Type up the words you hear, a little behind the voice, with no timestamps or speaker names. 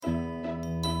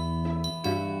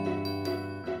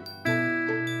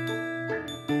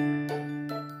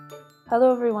Hello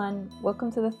everyone,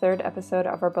 welcome to the third episode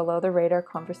of our Below the Radar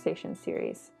conversation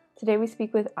series. Today we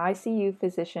speak with ICU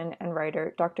physician and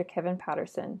writer Dr. Kevin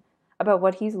Patterson about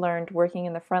what he's learned working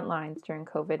in the front lines during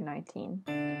COVID-19.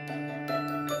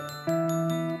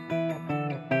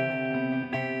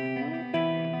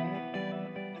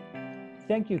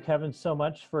 Thank you, Kevin, so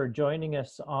much for joining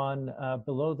us on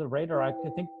Below the Radar. I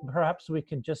think perhaps we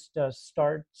can just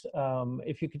start,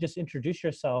 if you could just introduce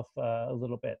yourself a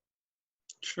little bit.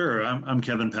 Sure, I'm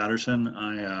Kevin Patterson.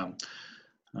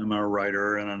 I'm a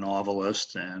writer and a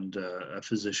novelist and a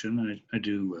physician. I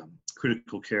do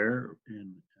critical care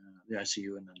in the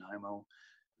ICU and the NIMO,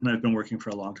 and I've been working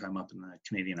for a long time up in the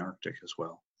Canadian Arctic as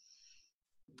well.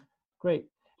 Great.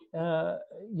 I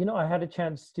had a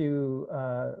chance to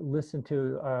listen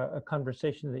to a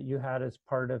conversation that you had as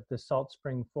part of the Salt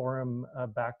Spring Forum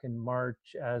back in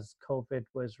March as COVID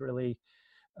was really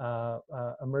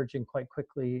emerging quite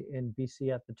quickly in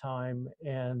BC at the time.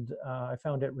 And I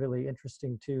found it really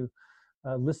interesting to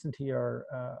listen to your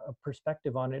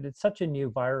perspective on it. It's such a new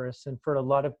virus, and for a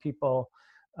lot of people,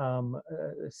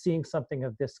 seeing something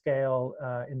of this scale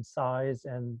in size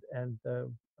and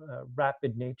the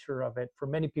rapid nature of it, for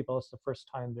many people, it's the first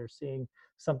time they're seeing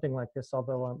something like this.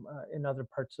 Although in other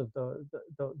parts of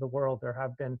the world, there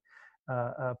have been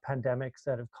pandemics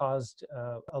that have caused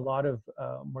a lot of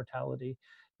mortality.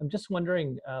 I'm just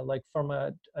wondering, like from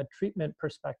a treatment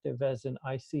perspective, as an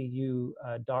ICU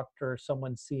doctor,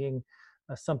 someone seeing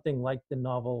something like the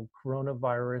novel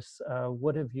coronavirus,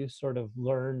 what have you sort of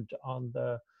learned on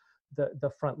the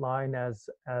front line as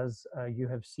you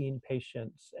have seen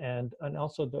patients and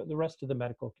also the rest of the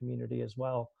medical community as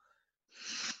well?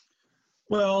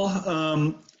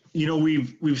 Well,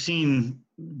 we've seen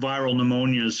viral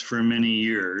pneumonias for many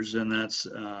years, and that's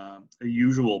a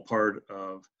usual part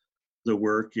of the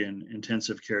work in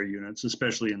intensive care units,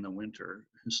 especially in the winter.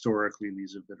 Historically,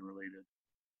 these have been related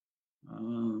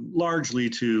largely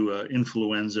to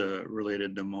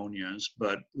influenza-related pneumonias,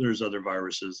 but there's other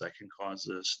viruses that can cause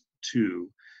this too.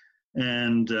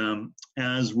 And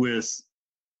as with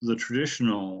the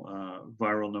traditional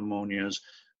viral pneumonias,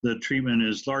 the treatment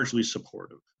is largely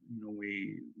supportive.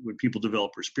 When people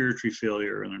develop respiratory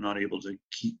failure and they're not able to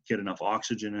get enough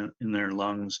oxygen in their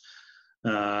lungs,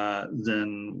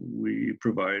 then we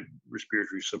provide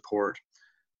respiratory support.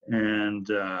 And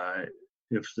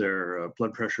if their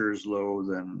blood pressure is low,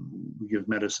 then we give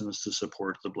medicines to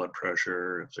support the blood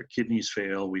pressure. If their kidneys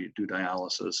fail, we do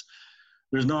dialysis.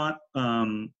 There's not,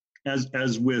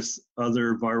 as with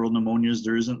other viral pneumonias,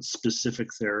 there isn't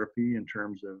specific therapy in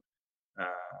terms of,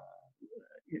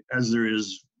 as there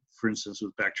is, for instance,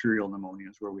 with bacterial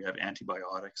pneumonias, where we have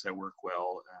antibiotics that work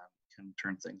well and can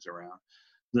turn things around.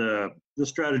 The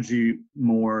strategy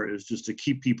more is just to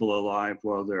keep people alive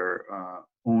while their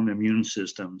own immune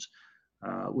systems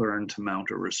learn to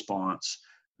mount a response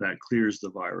that clears the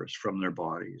virus from their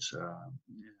bodies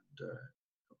and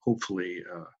hopefully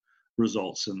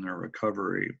results in their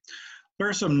recovery. There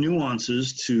are some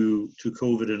nuances to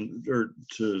COVID or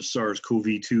to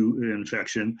SARS-CoV-2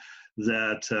 infection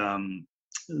that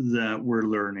we're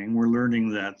learning. We're learning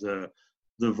that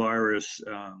the virus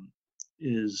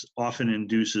often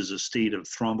induces a state of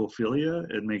thrombophilia.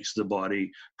 It makes the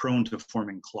body prone to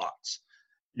forming clots.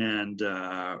 And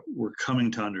we're coming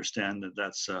to understand that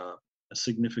that's a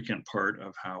significant part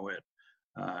of how it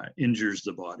injures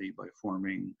the body by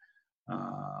forming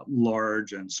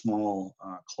large and small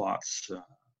clots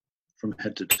from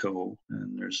head to toe.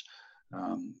 And there's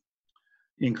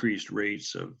increased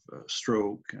rates of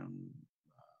stroke and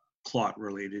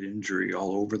clot-related injury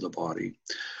all over the body.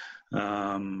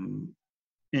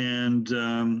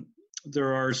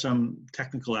 There are some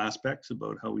technical aspects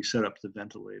about how we set up the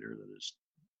ventilator that is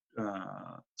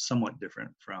somewhat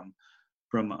different from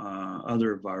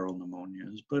other viral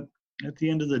pneumonias. But at the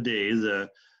end of the day,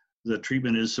 the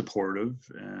treatment is supportive,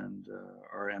 and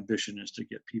our ambition is to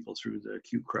get people through the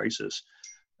acute crisis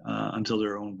until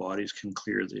their own bodies can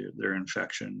clear their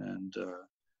infection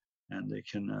and they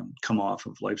can come off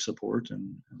of life support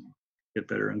and get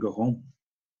better and go home.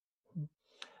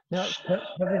 Now,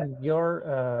 Kevin, you're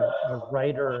a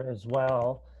writer as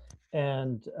well,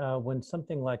 and when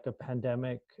something like a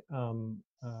pandemic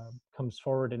comes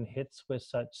forward and hits with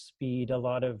such speed, a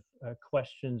lot of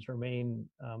questions remain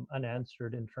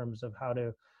unanswered in terms of how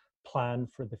to plan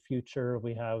for the future.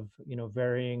 We have,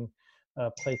 varying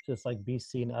places like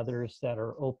BC and others that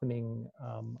are opening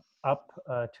up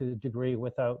to a degree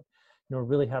without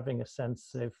really having a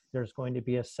sense if there's going to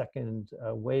be a second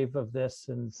wave of this.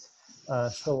 And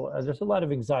so there's a lot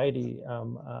of anxiety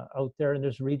out there, and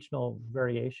there's regional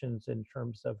variations in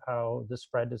terms of how the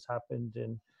spread has happened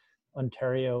in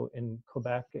Ontario, in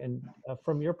Quebec. And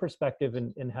from your perspective,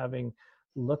 in having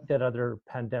looked at other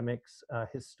pandemics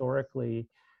historically,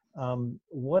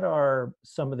 what are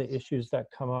some of the issues that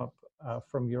come up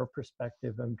from your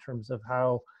perspective in terms of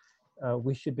how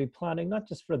we should be planning, not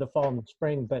just for the fall and the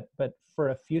spring, but for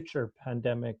a future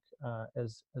pandemic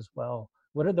as well?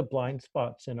 What are the blind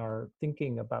spots in our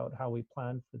thinking about how we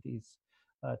plan for these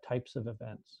types of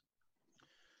events?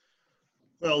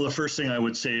 Well, the first thing I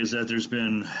would say is that there's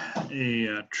been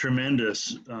a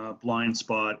tremendous blind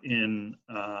spot in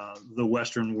the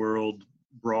Western world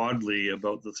broadly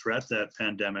about the threat that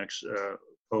pandemics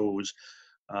pose.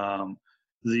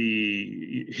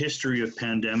 The history of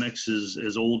pandemics is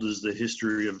as old as the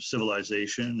history of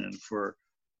civilization, and for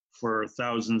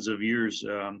thousands of years,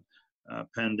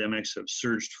 pandemics have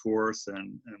surged forth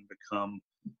and become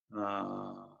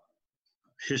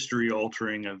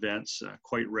history-altering events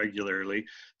quite regularly.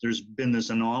 There's been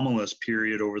this anomalous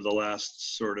period over the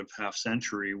last sort of half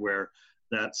century where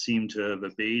that seemed to have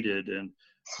abated, and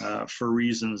for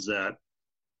reasons that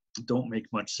don't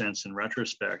make much sense in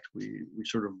retrospect, we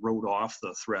sort of wrote off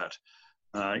the threat.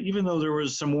 Even though there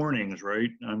was some warnings, right?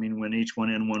 I mean, when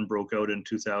H1N1 broke out in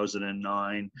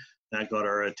 2009, that got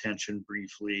our attention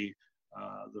briefly.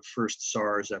 The first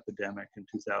SARS epidemic in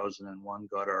 2001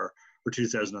 or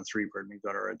 2003, pardon me,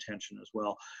 got our attention as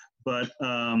well. But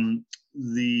and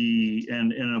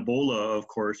Ebola, of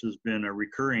course, has been a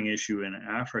recurring issue in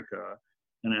Africa,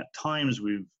 and at times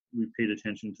we've paid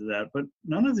attention to that. But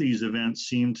none of these events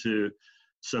seem to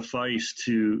suffice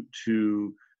to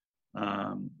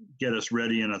get us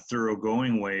ready in a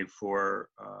thoroughgoing way for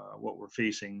what we're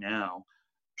facing now.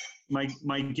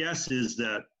 My guess is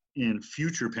that in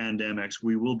future pandemics,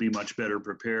 we will be much better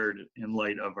prepared in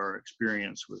light of our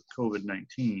experience with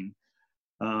COVID-19.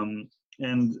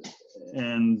 And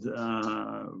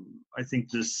I think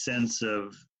this sense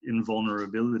of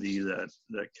invulnerability that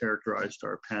characterized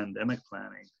our pandemic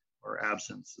planning, or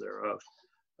absence thereof,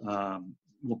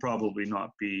 will probably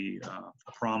not be a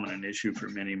prominent issue for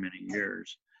many, many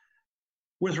years.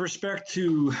 With respect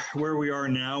to where we are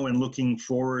now and looking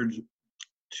forward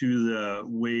to the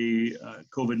way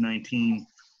COVID-19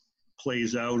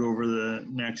 plays out over the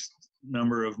next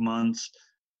number of months,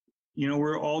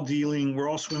 we're all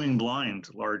swimming blind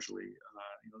largely.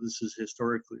 This is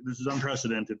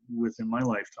unprecedented within my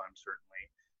lifetime, certainly.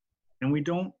 And we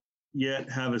don't yet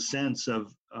have a sense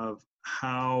of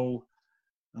how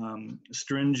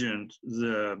stringent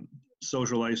the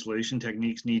social isolation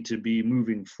techniques need to be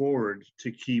moving forward to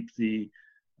keep the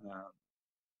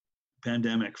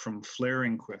pandemic from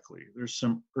flaring quickly. There's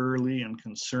some early and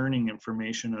concerning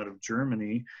information out of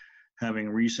Germany, having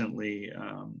recently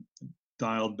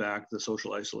dialed back the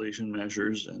social isolation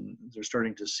measures, and they're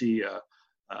starting to see a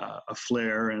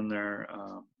flare in their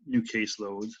new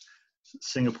caseloads.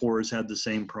 Singapore has had the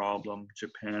same problem.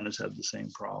 Japan has had the same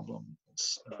problem. And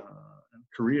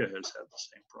Korea has had the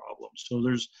same problem. So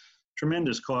there's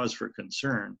tremendous cause for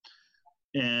concern.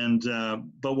 And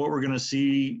but what we're going to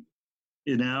see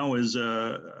now is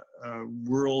a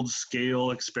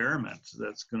world-scale experiment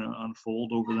that's going to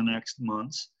unfold over the next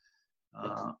months.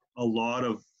 A lot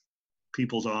of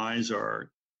people's eyes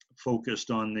are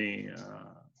focused on the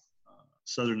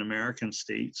Southern American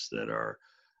states that are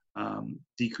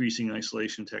decreasing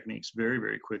isolation techniques very,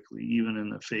 very quickly, even in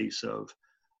the face of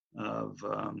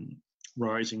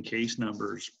rising case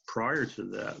numbers prior to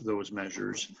those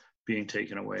measures being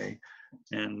taken away.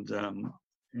 And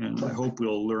I hope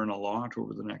we'll learn a lot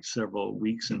over the next several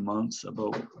weeks and months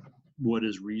about what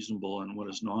is reasonable and what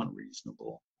is not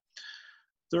reasonable.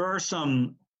 There are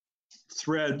some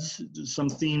threads, some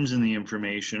themes in the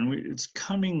information. It's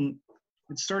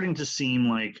starting to seem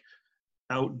like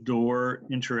outdoor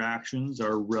interactions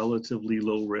are relatively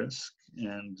low risk,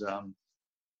 and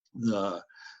the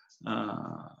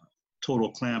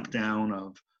total clampdown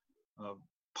of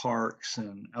parks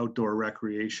and outdoor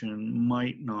recreation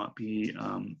might not be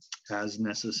as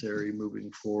necessary moving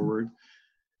forward.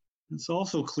 It's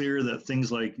also clear that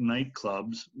things like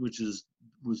nightclubs, which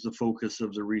was the focus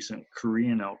of the recent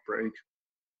Korean outbreak,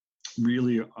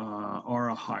 really are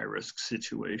a high-risk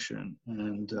situation.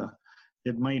 And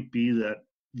it might be that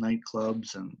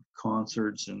nightclubs and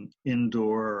concerts and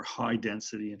indoor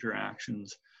high-density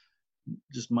interactions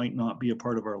just might not be a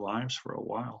part of our lives for a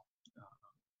while.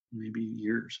 Maybe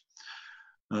years.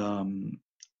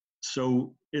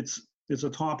 So it's a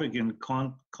topic in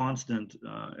constant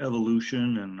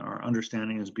evolution, and our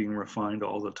understanding is being refined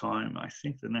all the time. I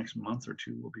think the next month or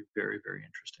two will be very, very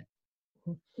interesting.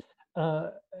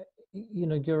 You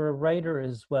know, you're a writer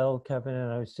as well, Kevin,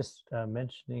 and I was just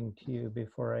mentioning to you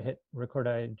before I hit record,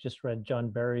 I just read John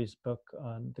Barry's book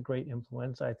on the Great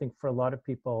Influenza. I think for a lot of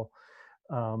people,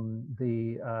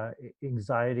 the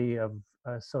anxiety of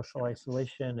social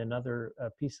isolation and other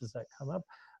pieces that come up.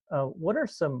 What are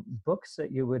some books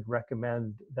that you would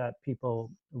recommend that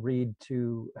people read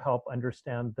to help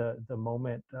understand the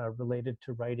moment related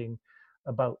to writing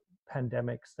about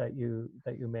pandemics that you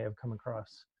may have come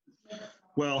across?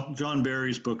 Well, John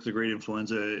Barry's book, The Great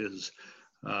Influenza, is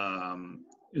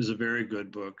a very good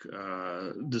book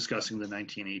discussing the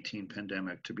 1918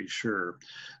 pandemic, to be sure.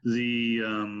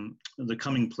 The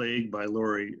Coming Plague by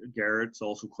Laurie Garrett's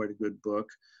also quite a good book.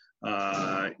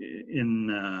 That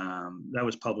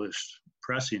was published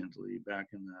presciently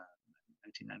back in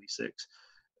 1996,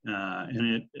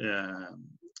 and it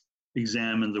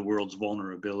examined the world's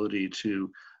vulnerability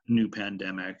to a new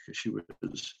pandemic.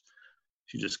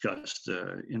 She discussed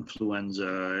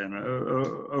influenza and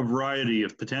a variety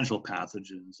of potential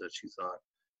pathogens that she thought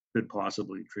could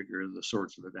possibly trigger the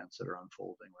sorts of events that are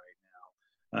unfolding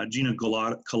right now. Gina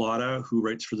Kolata, who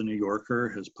writes for The New Yorker,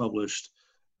 has published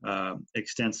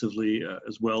extensively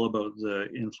as well about the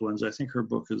influenza. I think her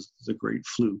book is The Great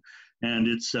Flu, and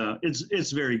it's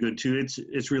very good too.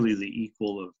 It's really the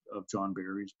equal of John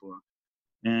Barry's book.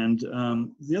 And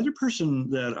the other person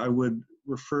that I would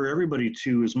refer everybody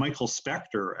to is Michael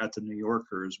Spector at The New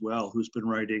Yorker as well, who's been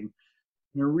writing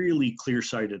in a really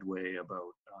clear-sighted way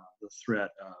about the threat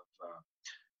of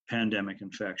pandemic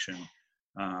infection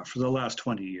for the last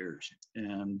 20 years.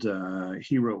 And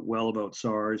he wrote well about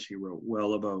SARS. He wrote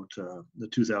well about the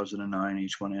 2009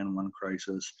 H1N1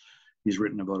 crisis. He's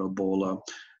written about Ebola.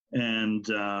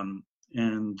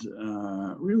 And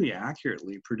really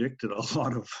accurately predicted a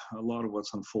lot of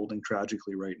what's unfolding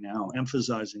tragically right now,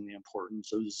 emphasizing the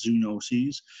importance of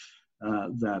zoonoses.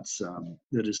 That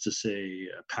is to say,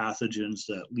 pathogens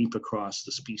that leap across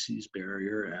the species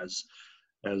barrier, as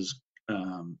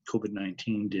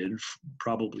COVID-19 did,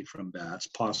 probably from bats,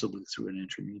 possibly through an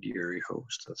intermediary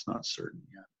host. That's not certain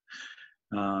yet.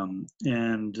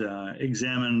 And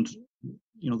examined,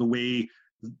 the way.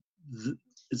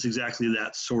 It's exactly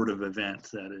that sort of event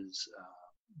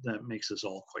that makes us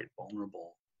all quite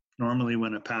vulnerable. Normally,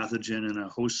 when a pathogen and a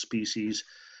host species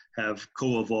have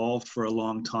co-evolved for a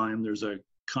long time, there's a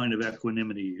kind of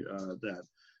equanimity that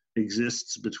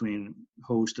exists between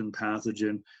host and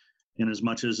pathogen, in as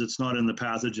much as it's not in the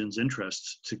pathogen's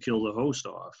interest to kill the host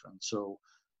off. And so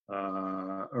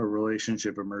a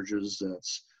relationship emerges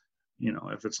that's,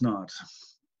 if it's not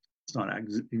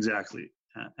exactly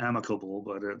amicable,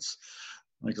 but it's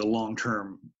like a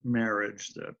long-term marriage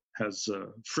that has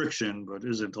friction but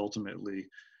isn't ultimately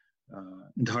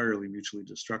entirely mutually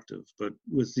destructive. But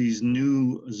with these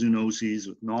new zoonoses,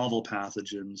 with novel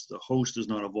pathogens, the host has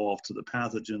not evolved to the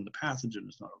pathogen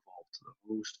has not evolved to the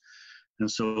host.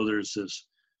 And so there's this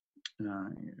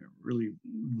really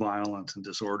violent and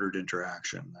disordered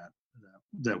interaction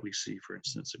that we see, for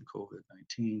instance, in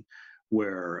COVID-19,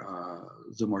 where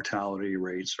the mortality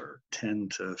rates are 10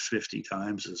 to 50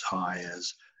 times as high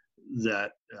as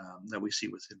that we see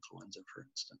with influenza, for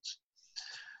instance.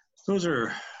 Those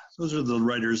are the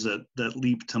writers that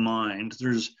leap to mind.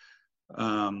 There's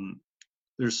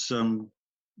some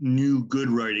new good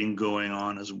writing going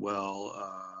on as well.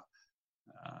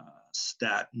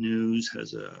 Stat News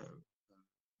has a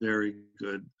very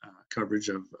good coverage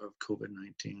of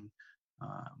COVID-19.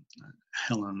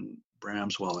 Helen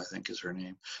Bramswell, I think is her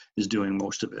name, is doing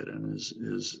most of it and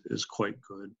is quite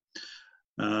good.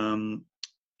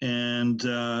 And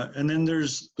then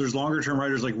there's longer term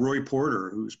writers like Roy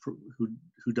Porter,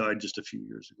 who died just a few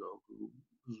years ago,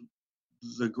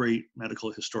 who's a great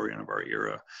medical historian of our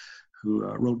era, who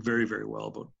wrote very, very well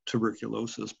about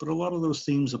tuberculosis. But a lot of those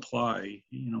themes apply.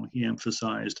 He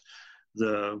emphasized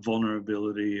the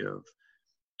vulnerability of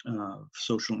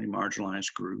socially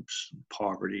marginalized groups,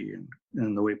 poverty,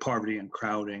 and the way poverty and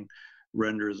crowding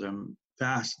render them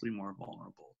vastly more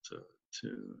vulnerable to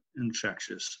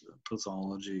infectious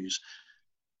pathologies.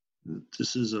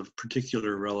 This is of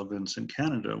particular relevance in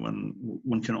Canada when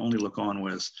one can only look on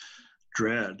with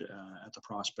dread at the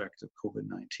prospect of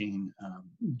COVID-19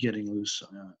 getting loose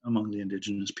among the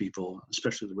Indigenous people,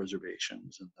 especially the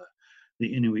reservations and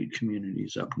the Inuit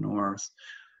communities up north,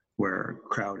 where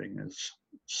crowding is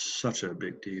such a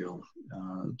big deal.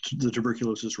 The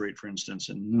tuberculosis rate, for instance,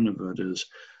 in Nunavut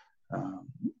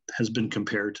has been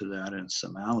compared to that in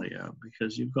Somalia,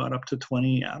 because you've got up to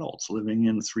 20 adults living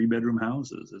in 3-bedroom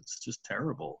houses. It's just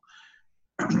terrible.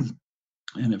 And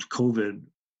if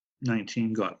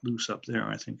COVID-19 got loose up there,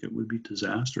 I think it would be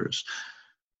disastrous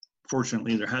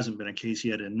Fortunately, there hasn't been a case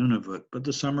yet in Nunavut, but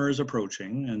the summer is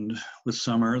approaching, and with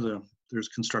summer, there's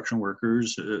construction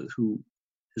workers who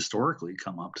historically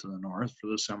come up to the north for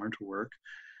the summer to work,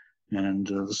 and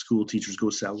the school teachers go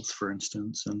south, for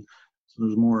instance, and so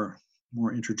there's more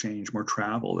interchange, more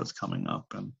travel that's coming up,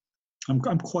 and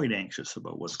I'm quite anxious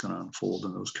about what's going to unfold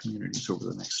in those communities over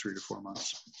the next 3 to 4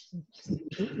 months.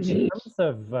 In terms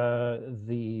of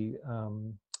the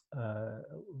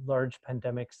large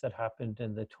pandemics that happened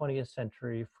in the 20th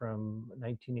century from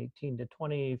 1918 to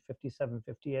 20, 57,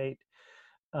 58,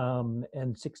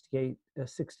 and 68,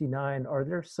 69, are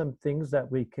there some things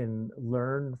that we can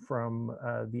learn from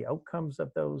the outcomes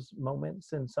of those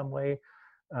moments in some way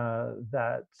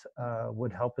that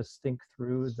would help us think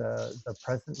through the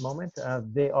present moment?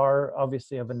 They are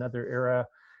obviously of another era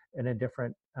in a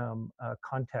different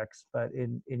context, but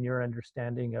in your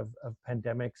understanding of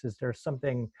pandemics, is there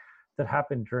something that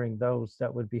happened during those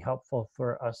that would be helpful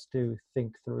for us to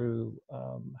think through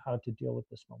how to deal with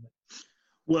this moment?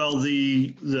 Well,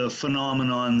 the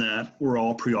phenomenon that we're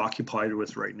all preoccupied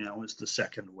with right now is the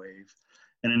second wave.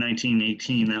 And in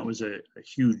 1918, that was a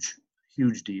huge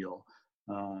deal.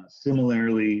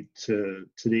 Similarly to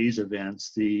today's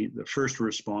events, the first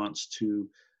response to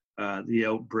the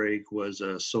outbreak was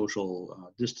a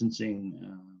social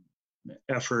distancing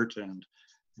effort, and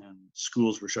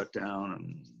schools were shut down,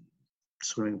 and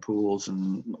swimming pools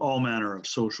and all manner of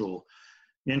social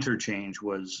interchange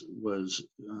was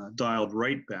dialed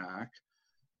right back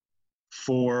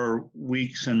for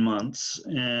weeks and months,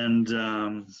 and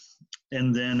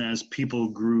then as people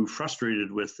grew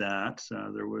frustrated with that,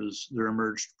 there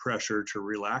emerged pressure to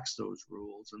relax those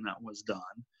rules, and that was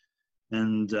done.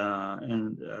 And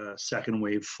a second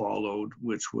wave followed,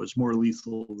 which was more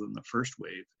lethal than the first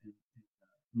wave in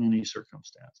many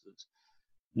circumstances.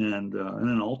 And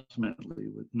then ultimately,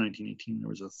 with 1918, there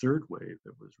was a third wave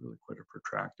that was really quite a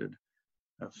protracted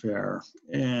affair.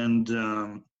 And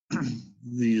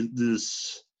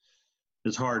this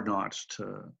it's hard not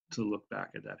to look back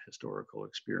at that historical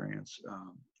experience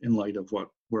in light of where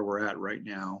we're at right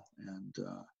now, and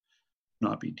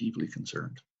not be deeply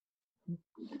concerned.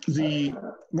 The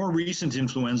more recent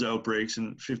influenza outbreaks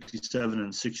in 57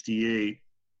 and 68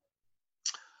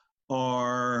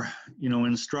 are,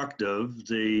 instructive.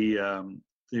 They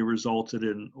resulted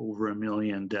in over 1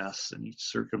 million deaths in each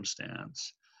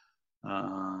circumstance.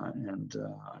 And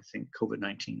I think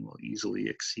COVID-19 will easily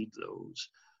exceed those.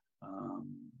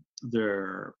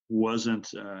 There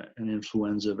wasn't an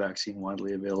influenza vaccine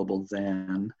widely available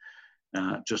then,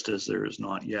 just as there is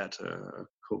not yet a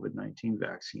COVID-19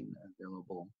 vaccine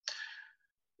available.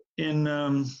 In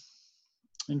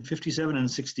 57 and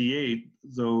 68,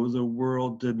 though, the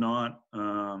world did not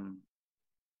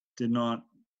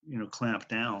clamp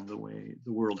down the way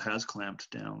the world has clamped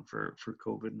down for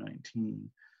COVID-19.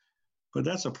 But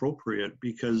that's appropriate,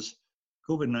 because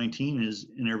COVID-19 is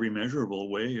in every measurable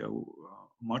way a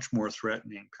much more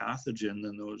threatening pathogen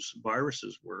than those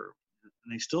viruses were.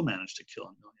 And they still managed to kill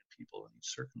 1 million people in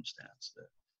each circumstance. The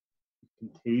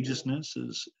contagiousness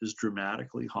is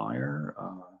dramatically higher.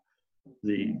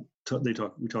 We talk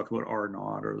about R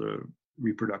naught, or the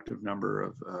reproductive number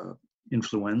of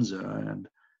influenza, and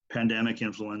pandemic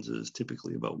influenza is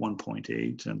typically about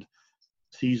 1.8, and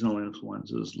seasonal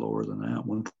influenza is lower than that,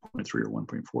 1.3 or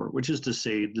 1.4, which is to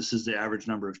say this is the average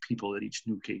number of people that each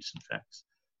new case infects.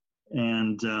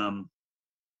 And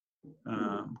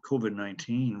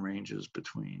COVID-19 ranges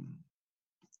between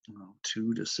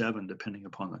 2 to 7, depending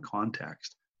upon the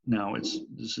context. Now,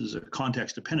 this is a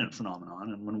context-dependent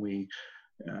phenomenon, and when we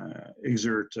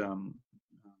exert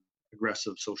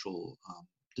aggressive social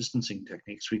distancing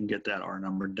techniques, we can get that R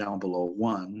number down below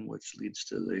 1, which leads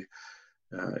to the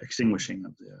extinguishing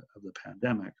of the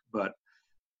pandemic. But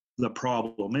the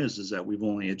problem is that we've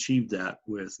only achieved that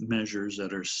with measures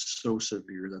that are so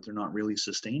severe that they're not really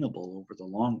sustainable over the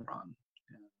long run.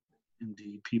 And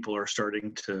indeed, people are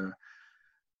starting to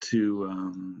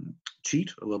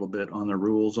cheat a little bit on the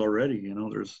rules already.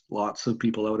 There's lots of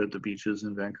people out at the beaches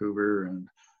in Vancouver, and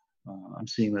I'm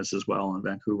seeing this as well on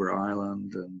Vancouver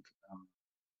Island, and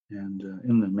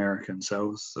in the American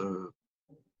South.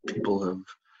 People have,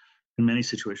 in many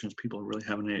situations, people really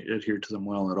haven't adhered to them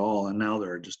well at all, and now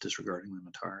they're just disregarding them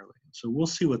entirely. So we'll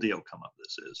see what the outcome of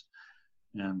this is,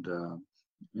 and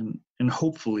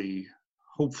hopefully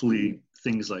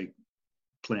things like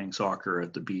playing soccer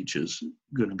at the beach is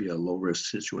going to be a low-risk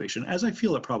situation, as I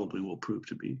feel it probably will prove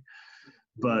to be.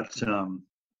 But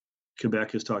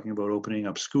Quebec is talking about opening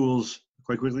up schools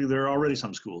quite quickly. There are already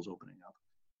some schools opening up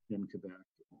in Quebec.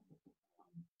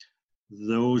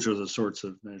 Those are the sorts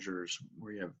of measures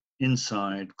where you have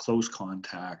inside, close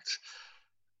contact,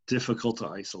 difficult to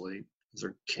isolate. These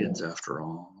are kids after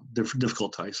all. They're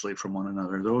difficult to isolate from one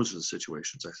another. Those are the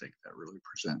situations I think that really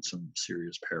present some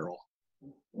serious peril.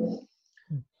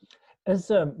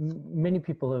 As many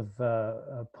people have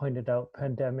pointed out,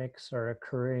 pandemics are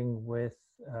occurring with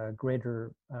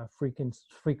greater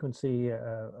frequency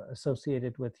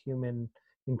associated with human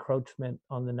encroachment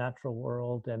on the natural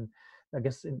world, and I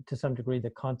guess to some degree the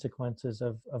consequences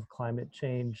of climate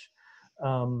change.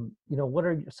 What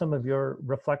are some of your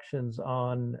reflections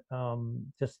on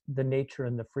just the nature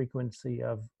and the frequency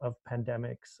of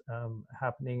pandemics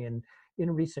happening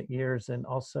in recent years, and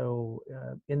also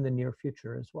in the near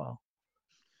future as well?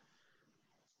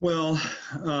 Well,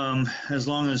 as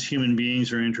long as human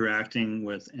beings are interacting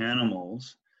with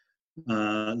animals,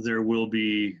 there will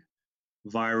be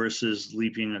viruses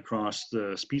leaping across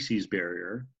the species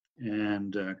barrier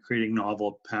and creating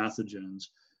novel pathogens,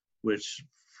 which,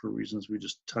 for reasons we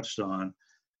just touched on,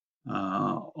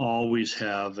 always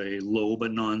have a low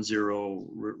but non-zero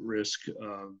risk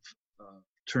of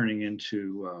turning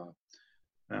into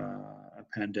a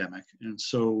pandemic. And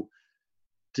so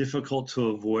difficult to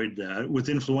avoid that. With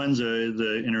influenza,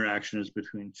 the interaction is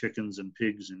between chickens and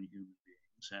pigs and human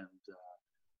beings, and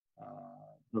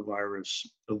the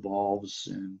virus evolves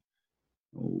in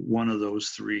one of those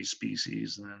three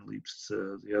species and then leaps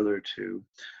to the other two.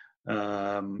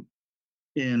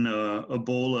 In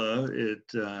Ebola, it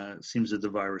seems that the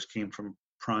virus came from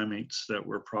primates that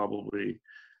were probably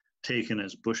taken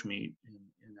as bushmeat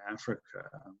in Africa.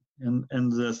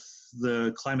 And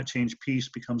the climate change piece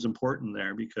becomes important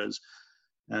there, because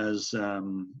as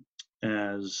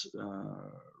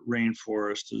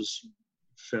rainforest is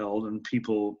felled and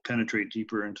people penetrate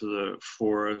deeper into the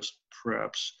forest,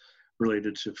 perhaps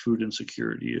related to food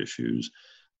insecurity issues,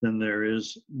 then there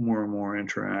is more and more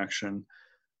interaction.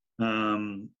 But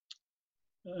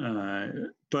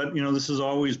this has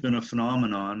always been a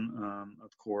phenomenon.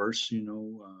 Of course,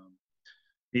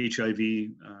 HIV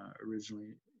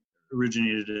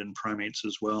originated in primates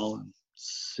as well, and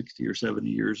 60 or 70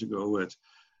 years ago,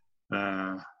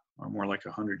 or more like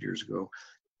 100 years ago,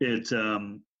 it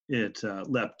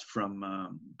leapt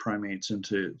from primates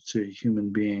into human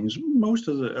beings. Most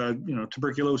of the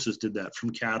tuberculosis did that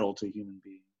from cattle to human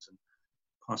beings, and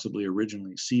possibly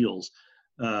originally seals,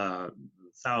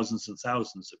 thousands and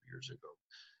thousands of years ago.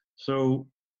 So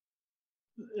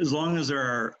as long as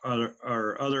there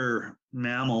are other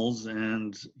mammals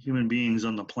and human beings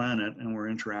on the planet and we're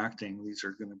interacting, these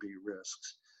are going to be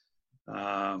risks.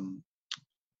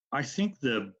 I think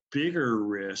the bigger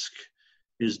risk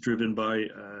is driven by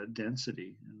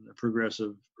density and the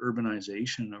progressive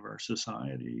urbanization of our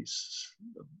societies.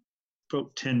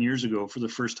 About 10 years ago, for the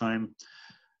first time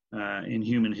in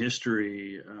human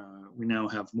history, we now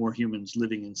have more humans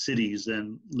living in cities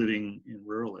than living in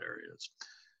rural areas.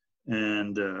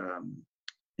 And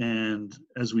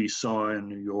as we saw in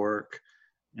New York,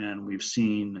 and we've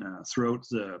seen throughout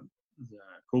the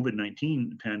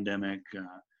COVID-19 pandemic,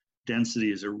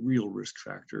 density is a real risk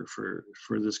factor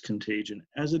for this contagion,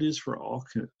 as it is for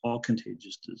all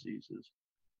contagious diseases.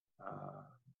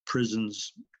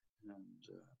 Prisons and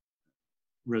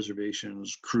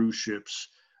reservations, cruise ships,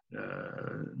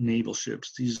 naval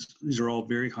ships, these are all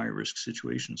very high risk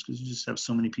situations, because you just have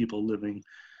so many people living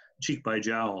cheek by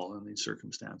jowl in these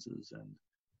circumstances,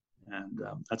 and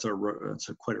that's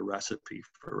quite a recipe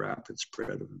for rapid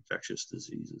spread of infectious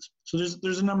diseases. So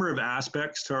there's a number of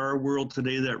aspects to our world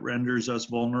today that renders us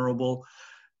vulnerable.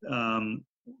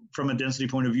 From a density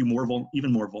point of view,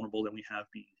 even more vulnerable than we have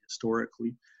been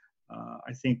historically.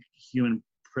 I think human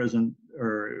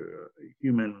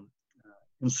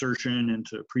insertion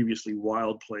into previously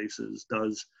wild places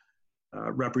does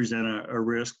represent a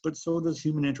risk, but so does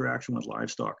human interaction with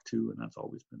livestock too, and that's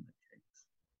always been the case.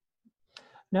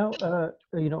 Now,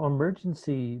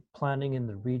 emergency planning in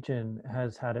the region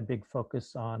has had a big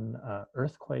focus on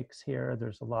earthquakes here.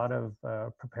 There's a lot of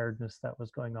preparedness that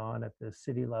was going on at the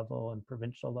city level and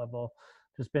provincial level.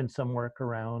 There's been some work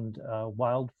around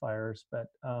wildfires, but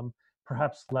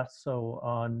perhaps less so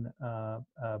on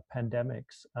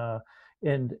pandemics.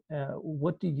 And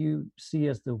what do you see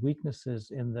as the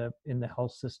weaknesses in the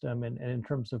health system, and in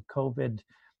terms of COVID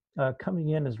coming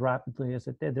in as rapidly as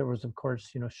it did? There was, of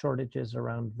course, shortages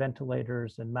around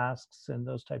ventilators and masks and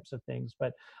those types of things.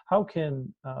 But how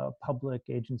can public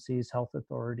agencies, health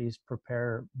authorities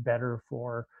prepare better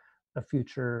for a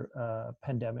future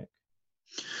pandemic?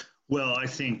 Well, I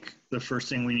think the first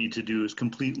thing we need to do is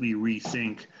completely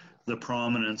rethink the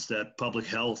prominence that public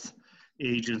health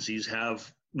agencies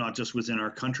have, not just within our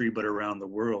country, but around the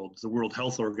world. The World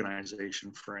Health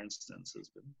Organization, for instance, has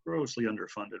been grossly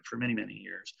underfunded for many, many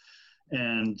years.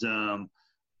 And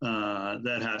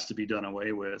that has to be done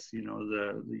away with. You know,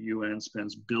 the UN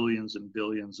spends billions and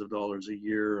billions of dollars a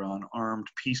year on armed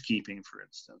peacekeeping, for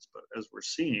instance. But as we're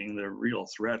seeing, the real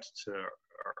threat to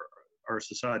our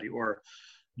society, or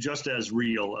just as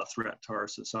real a threat to our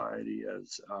society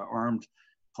as armed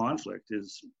conflict,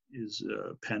 is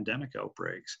pandemic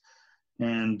outbreaks.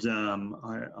 And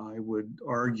I would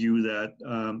argue that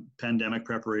pandemic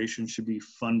preparation should be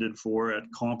funded for at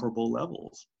comparable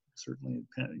levels. Certainly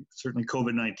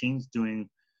COVID-19 is going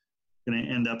to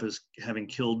end up as having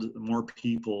killed more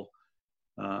people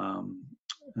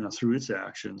through its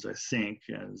actions, I think,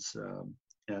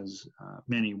 as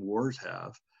many wars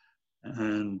have.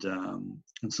 And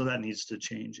so that needs to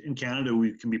change. In Canada,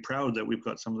 we can be proud that we've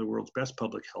got some of the world's best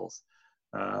public health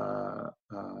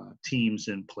teams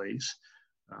in place.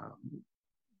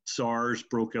 SARS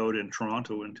broke out in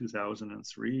Toronto in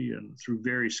 2003, and through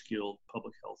very skilled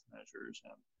public health measures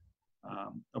and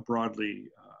a broadly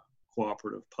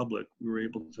cooperative public, we were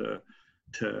able to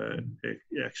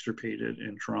extirpate it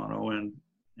in Toronto, and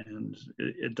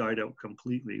it died out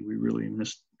completely.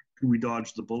 We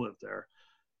dodged the bullet there.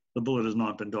 The bullet has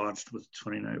not been dodged with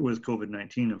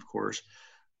COVID-19, of course,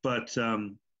 but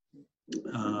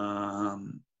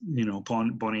you know,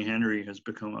 Bonnie Henry has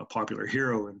become a popular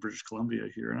hero in British Columbia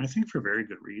here, and I think for very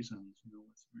good reasons. You know,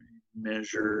 it's very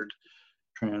measured,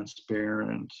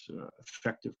 transparent,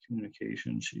 effective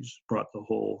communication. She's brought the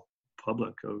whole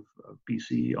public of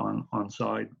BC on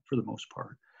side for the most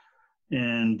part,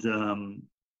 and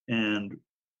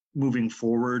moving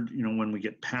forward, you know, when we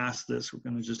get past this, we're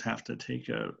going to just have to take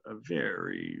a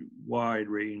very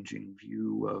wide-ranging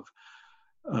view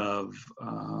of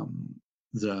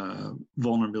the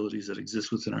vulnerabilities that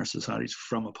exist within our societies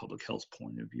from a public health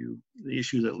point of view. The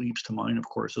issue that leaps to mind, of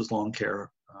course, is long-term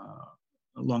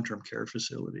care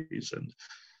facilities and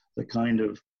the kind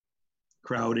of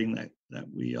crowding that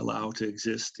we allow to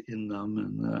exist in them,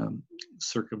 and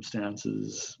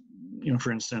circumstances, you know,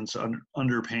 for instance,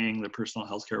 underpaying the personal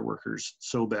health care workers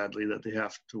so badly that they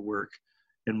have to work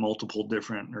in multiple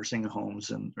different nursing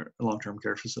homes and long-term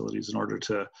care facilities in order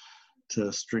to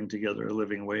string together a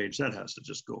living wage. That has to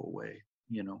just go away.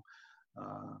 You know,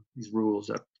 these rules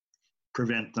that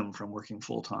prevent them from working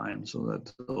full-time so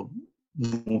that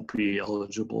they won't be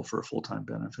eligible for full-time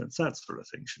benefits, that sort of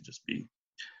thing should just be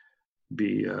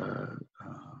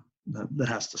that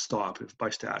has to stop, if by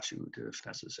statute, if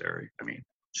necessary. I mean, it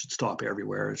should stop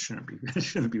everywhere. It shouldn't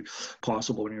be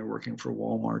possible when you're working for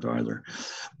Walmart either.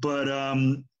 But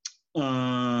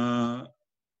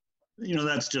you know,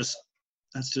 that's just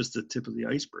the tip of the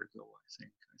iceberg, though.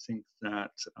 I think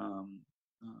that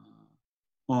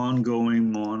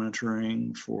ongoing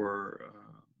monitoring for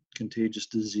contagious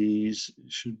disease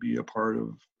should be a part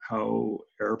of how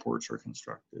airports are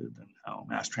constructed and how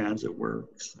mass transit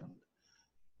works.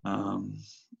 And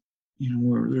you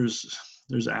know,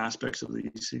 there's aspects of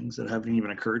these things that haven't even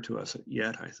occurred to us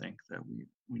yet, I think, that we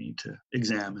need to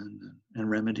examine and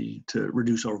remedy to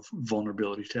reduce our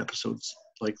vulnerability to episodes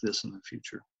like this in the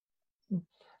future.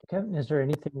 Kevin, is there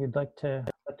anything you'd like to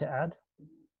add?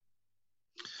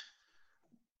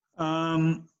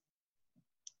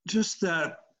 Just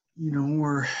that, you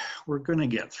know, we're going to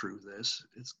get through this.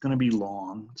 It's going to be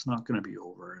long. It's not going to be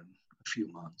over in a few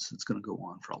months. It's going to go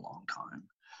on for a long time.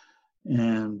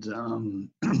 And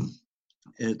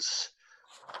it's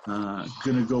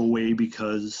going to go away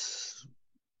because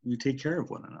we take care of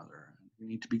one another. We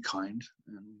need to be kind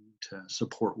and to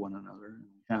support one another. And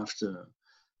we have to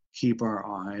keep our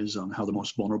eyes on how the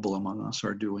most vulnerable among us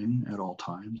are doing at all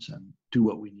times and do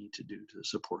what we need to do to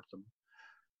support them.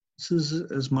 This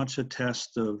is as much a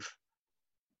test of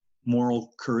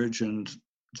moral courage and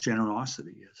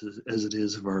generosity as it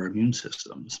is of our immune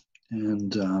systems.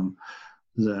 And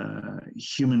the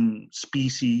human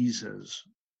species has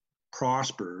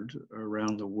prospered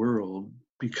around the world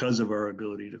because of our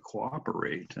ability to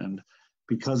cooperate. And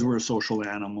because we're a social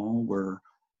animal, we're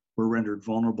rendered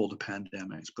vulnerable to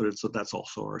pandemics, but that's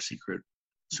also our secret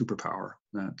superpower,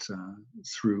 that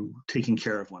through taking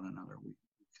care of one another, we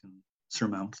can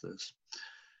surmount this.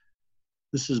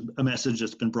 This is a message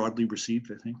that's been broadly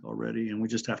received, I think, already, and we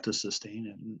just have to sustain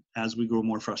it. And as we grow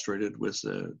more frustrated with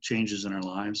the changes in our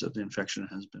lives that the infection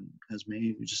has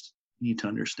made, we just need to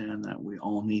understand that we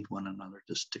all need one another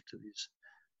to stick to these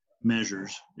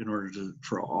measures in order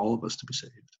for all of us to be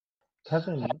saved.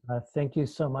 Kevin, thank you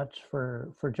so much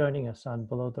for joining us on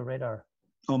Below the Radar.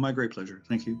 Oh, my great pleasure.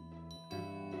 Thank you.